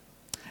Bethlehem.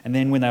 And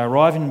then when they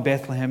arrive in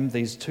Bethlehem,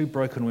 these two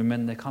broken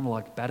women, they're kind of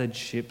like battered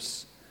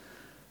ships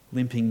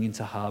limping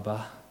into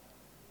harbour.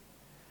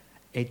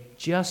 It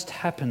just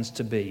happens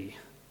to be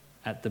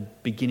at the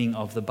beginning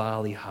of the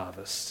barley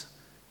harvest.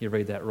 You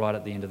read that right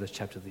at the end of the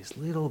chapter, this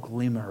little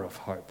glimmer of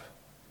hope.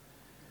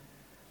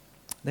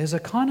 There's a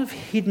kind of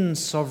hidden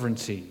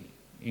sovereignty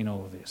in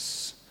all of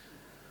this.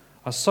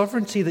 A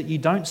sovereignty that you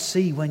don't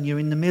see when you're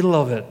in the middle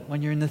of it,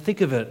 when you're in the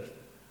thick of it.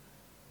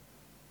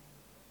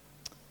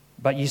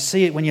 But you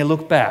see it when you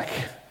look back,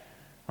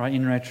 right,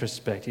 in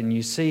retrospect, and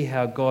you see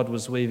how God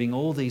was weaving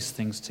all these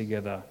things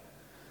together.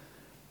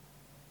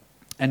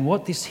 And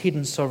what this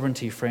hidden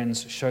sovereignty,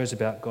 friends, shows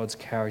about God's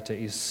character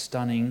is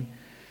stunning,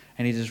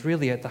 and it is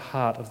really at the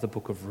heart of the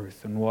book of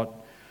Ruth. And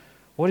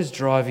what is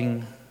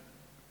driving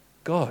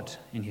God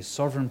in his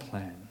sovereign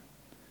plan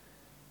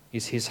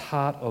is his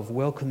heart of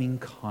welcoming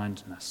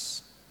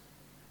kindness.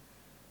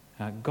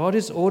 God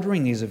is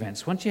ordering these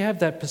events. Once you have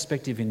that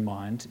perspective in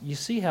mind, you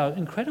see how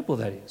incredible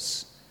that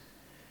is.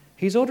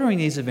 He's ordering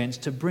these events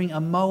to bring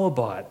a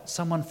Moabite,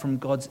 someone from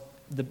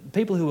the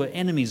people who are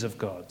enemies of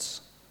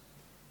God's,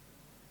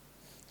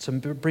 to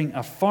bring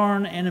a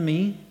foreign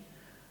enemy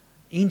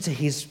into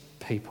his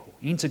people,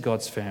 into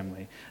God's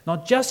family.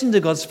 Not just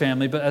into God's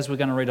family, but as we're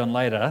going to read on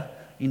later,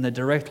 in the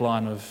direct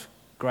line of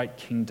great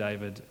King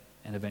David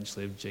and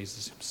eventually of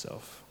Jesus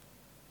himself.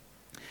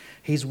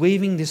 He's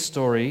weaving this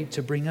story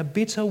to bring a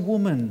bitter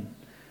woman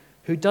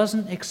who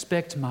doesn't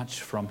expect much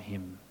from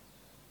him,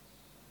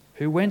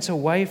 who went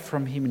away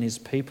from him and his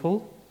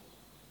people.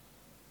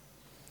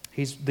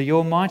 The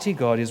Almighty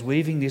God is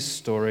weaving this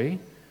story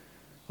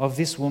of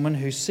this woman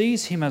who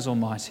sees him as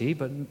almighty,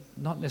 but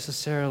not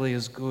necessarily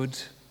as good.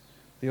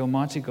 The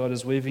Almighty God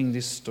is weaving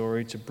this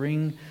story to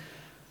bring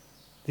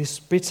this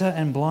bitter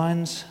and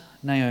blind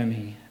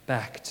Naomi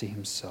back to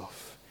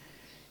himself.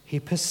 He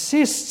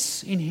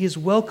persists in his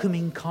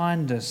welcoming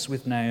kindness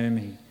with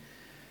Naomi,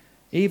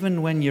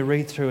 even when you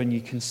read through and you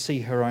can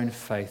see her own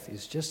faith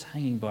is just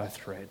hanging by a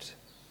thread.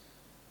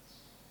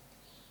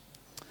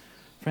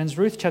 Friends,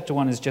 Ruth chapter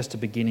 1 is just a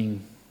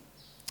beginning.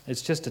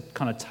 It's just a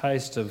kind of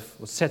taste of,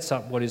 or sets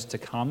up what is to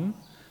come.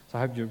 So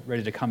I hope you're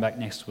ready to come back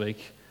next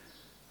week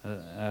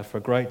for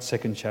a great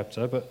second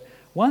chapter. But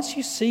once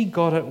you see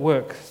God at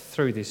work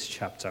through this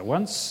chapter,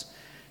 once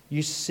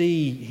you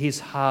see his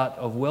heart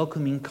of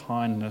welcoming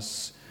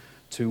kindness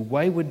to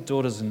wayward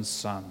daughters and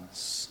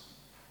sons,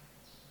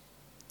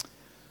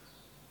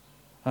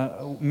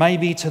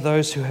 maybe to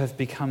those who have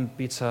become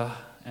bitter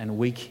and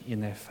weak in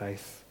their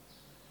faith,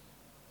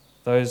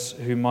 those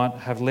who might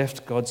have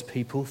left God's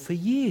people for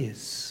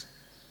years.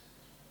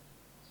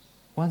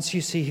 Once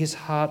you see his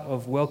heart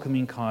of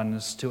welcoming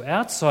kindness to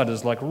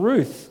outsiders like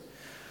Ruth,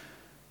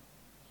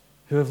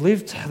 who have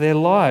lived their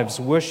lives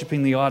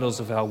worshipping the idols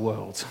of our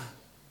world,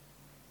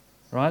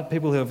 right?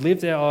 People who have lived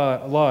their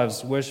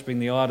lives worshipping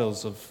the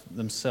idols of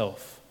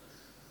themselves,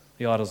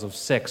 the idols of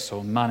sex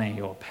or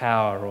money or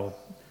power or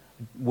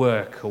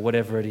work or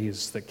whatever it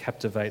is that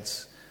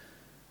captivates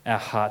our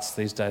hearts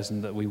these days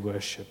and that we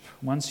worship.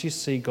 Once you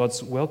see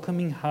God's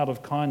welcoming heart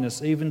of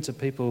kindness even to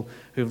people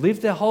who've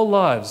lived their whole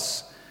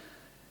lives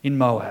in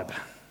Moab,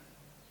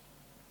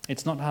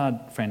 it's not hard,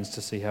 friends,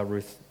 to see how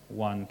Ruth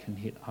 1 can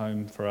hit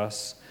home for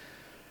us.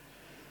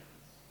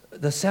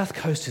 The South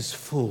Coast is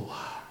full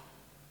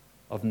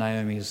of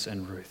Naomi's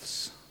and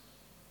Ruth's.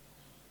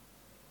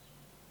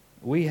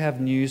 We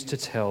have news to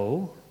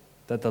tell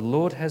that the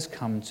Lord has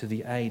come to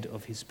the aid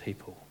of his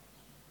people.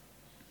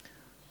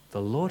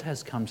 The Lord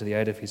has come to the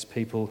aid of his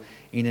people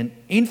in an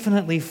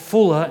infinitely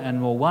fuller and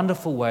more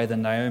wonderful way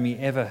than Naomi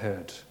ever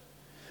heard.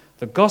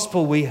 The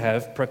gospel we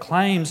have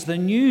proclaims the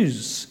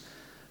news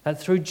that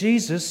through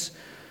Jesus,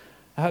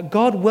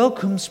 God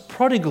welcomes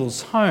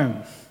prodigals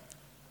home.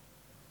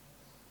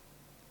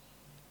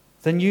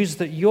 The news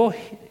that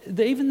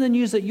even the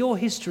news that your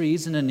history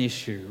isn't an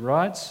issue,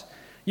 right?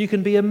 You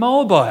can be a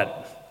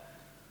Moabite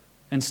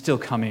and still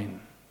come in.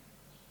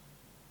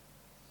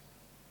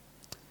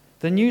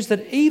 The news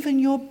that even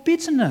your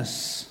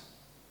bitterness,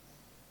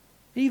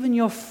 even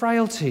your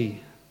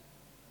frailty,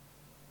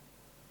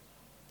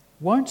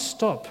 won't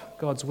stop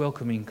God's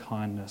welcoming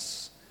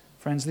kindness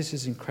Friends, this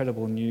is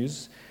incredible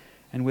news,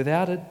 and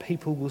without it,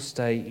 people will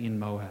stay in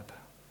Moab,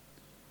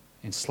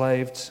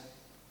 enslaved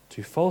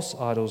to false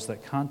idols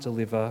that can't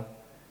deliver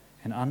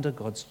and under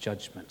God's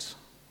judgment.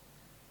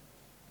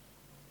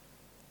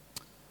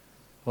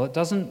 Well, it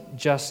doesn't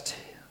just,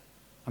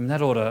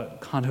 that ought to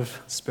kind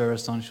of spur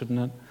us on, shouldn't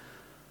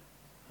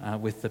it?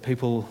 With the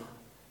people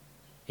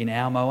in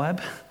our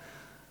Moab,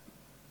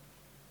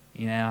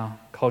 in our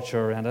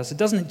culture around us. It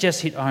doesn't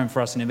just hit home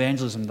for us in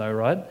evangelism though,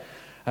 right?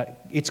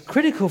 It's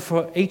critical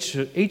for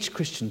each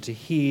Christian to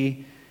hear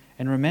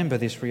and remember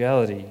this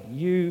reality.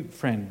 You,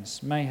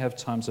 friends, may have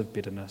times of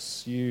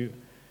bitterness.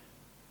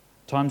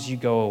 Times you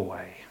go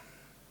away.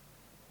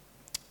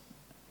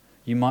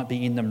 You might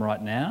be in them right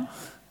now.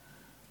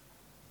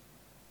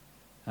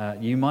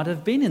 You might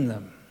have been in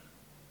them.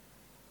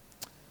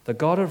 The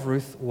God of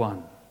Ruth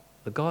 1,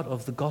 the God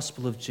of the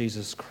gospel of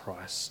Jesus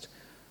Christ,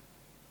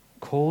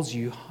 calls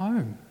you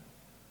home,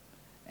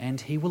 and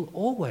he will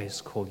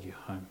always call you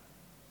home.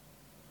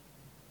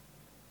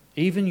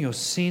 Even your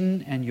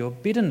sin and your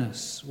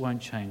bitterness won't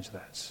change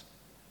that.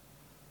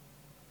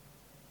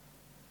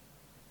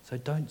 So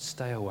don't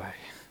stay away.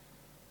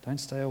 Don't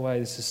stay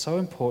away. This is so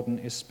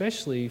important,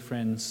 especially,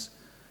 friends,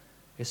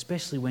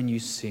 especially when you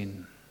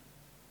sin.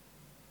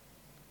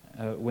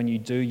 When you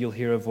do, you'll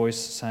hear a voice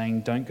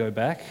saying, don't go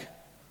back,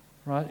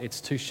 right?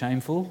 It's too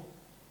shameful.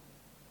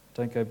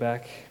 Don't go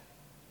back.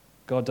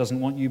 God doesn't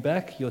want you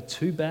back. You're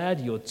too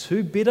bad. You're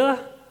too bitter.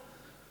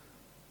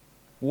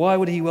 Why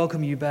would he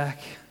welcome you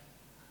back?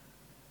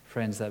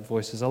 Friends, that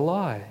voice is a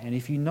lie. And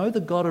if you know the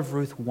God of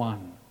Ruth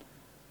 1,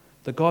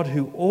 the God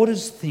who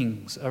orders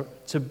things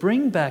to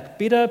bring back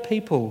bitter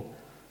people,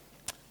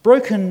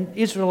 broken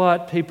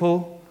Israelite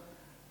people,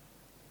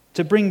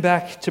 to bring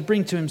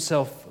to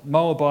himself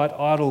Moabite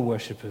idol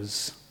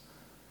worshippers.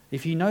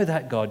 If you know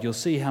that God, you'll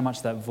see how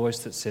much that voice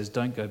that says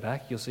don't go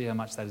back, you'll see how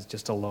much that is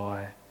just a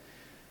lie.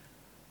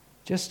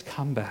 Just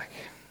come back.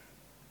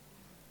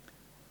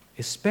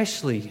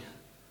 Especially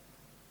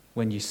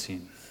when you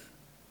sin.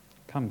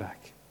 Come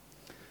back.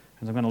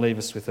 And I'm going to leave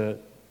us with a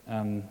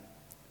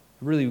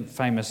really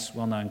famous,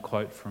 well-known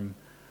quote from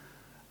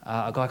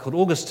a guy called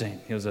Augustine.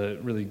 He was a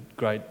really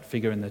great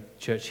figure in the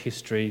church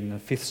history in the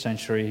 5th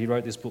century. He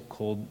wrote this book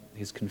called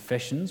his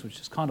Confessions, which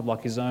is kind of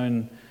like his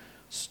own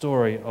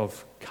story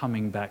of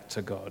coming back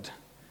to God.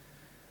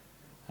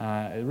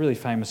 A really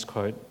famous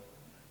quote,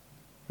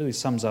 really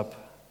sums up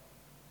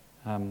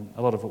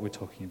a lot of what we're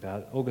talking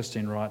about.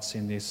 Augustine writes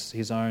in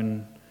his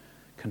own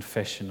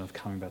confession of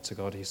coming back to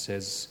God, he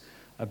says,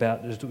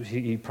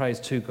 he prays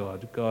to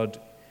God, God,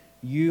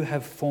 you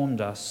have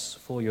formed us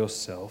for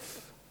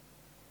yourself,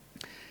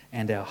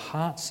 and our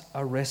hearts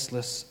are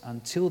restless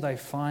until they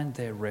find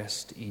their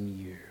rest in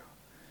you.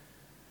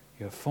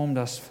 You have formed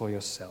us for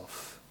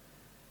yourself,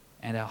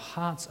 and our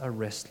hearts are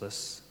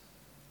restless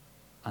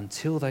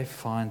until they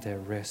find their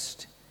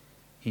rest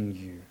in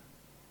you.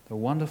 The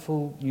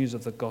wonderful news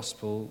of the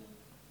gospel,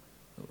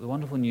 the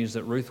wonderful news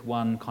that Ruth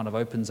 1 kind of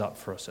opens up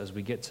for us as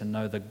we get to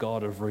know the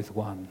God of Ruth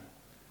 1,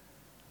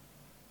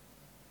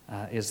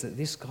 is that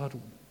this God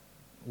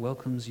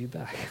welcomes you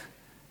back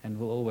and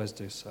will always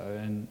do so,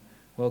 and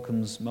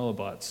welcomes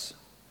Moabites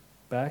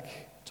back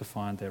to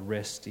find their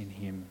rest in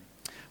him.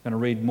 I'm going to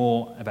read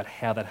more about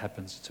how that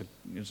happens.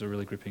 It's a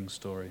really gripping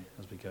story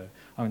as we go.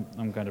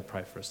 I'm going to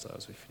pray for us though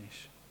as we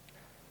finish.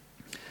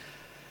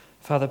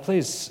 Father,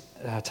 please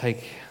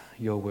take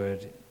your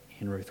word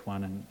in Ruth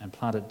 1 and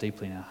plant it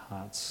deeply in our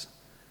hearts.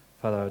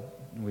 Father,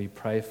 we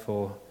pray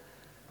for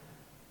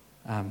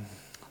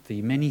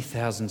the many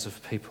thousands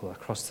of people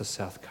across the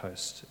South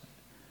Coast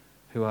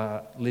who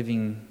are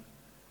living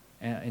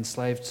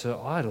enslaved to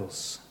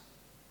idols,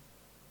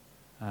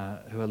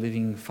 who are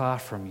living far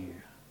from you,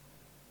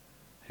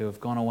 who have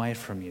gone away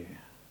from you.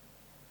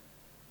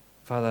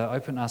 Father,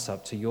 open us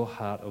up to your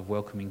heart of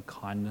welcoming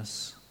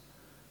kindness.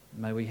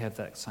 May we have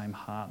that same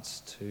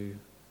heart to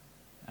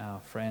our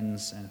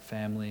friends and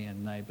family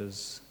and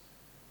neighbours.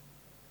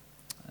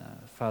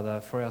 Father,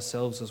 for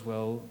ourselves as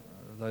well,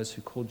 those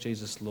who call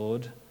Jesus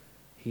Lord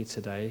here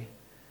today,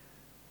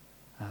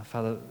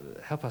 Father,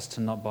 help us to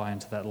not buy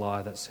into that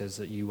lie that says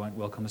that you won't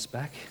welcome us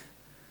back.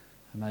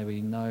 And may we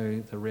know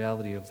the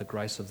reality of the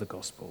grace of the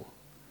gospel.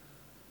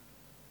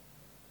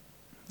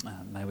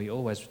 May we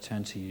always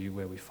return to you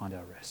where we find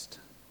our rest.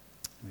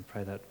 And we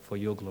pray that for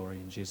your glory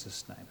in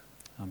Jesus' name.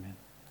 Amen.